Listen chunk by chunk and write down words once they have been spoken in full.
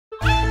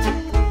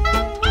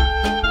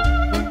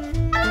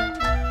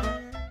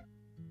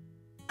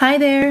Hi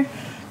there!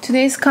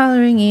 Today's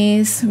coloring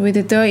is with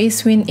the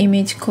TheEastWind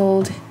image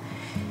called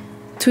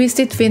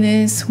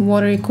Twistedvenus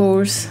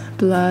Watercourse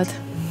Blood.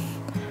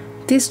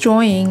 This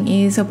drawing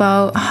is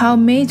about how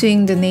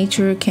amazing the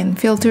nature can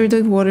filter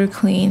the water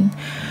clean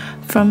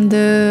from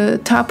the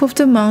top of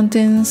the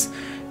mountains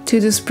to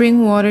the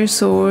spring water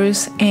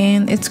source,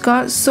 and it's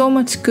got so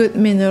much good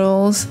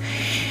minerals,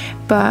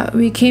 but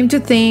we came to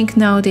think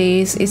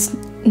nowadays it's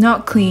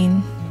not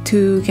clean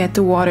to get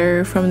the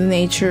water from the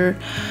nature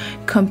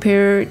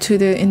compared to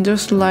the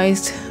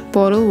industrialized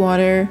bottled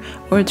water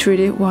or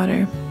treated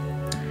water.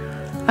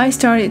 I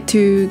started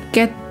to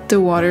get the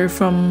water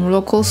from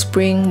local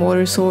spring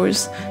water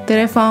source that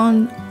I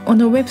found on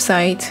the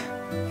website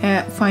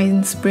at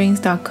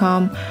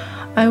findsprings.com.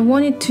 I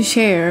wanted to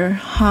share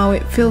how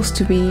it feels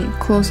to be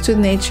close to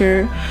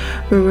nature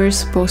where we're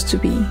supposed to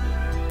be.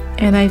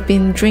 And I've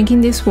been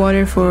drinking this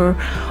water for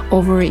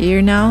over a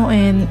year now,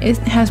 and it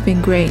has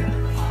been great.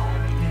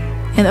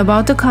 And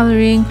about the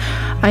coloring,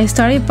 I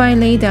started by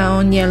lay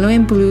down yellow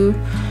and blue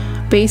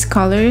base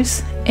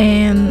colors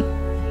and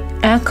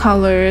add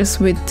colors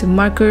with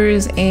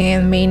markers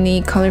and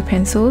mainly color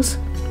pencils.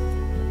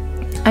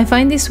 I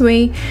find this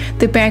way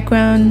the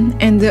background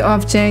and the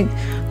object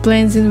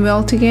blends in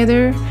well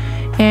together,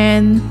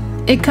 and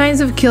it kind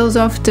of kills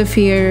off the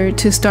fear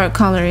to start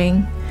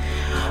coloring.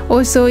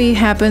 Also, it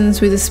happens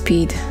with the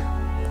speed.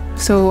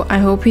 So I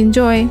hope you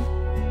enjoy.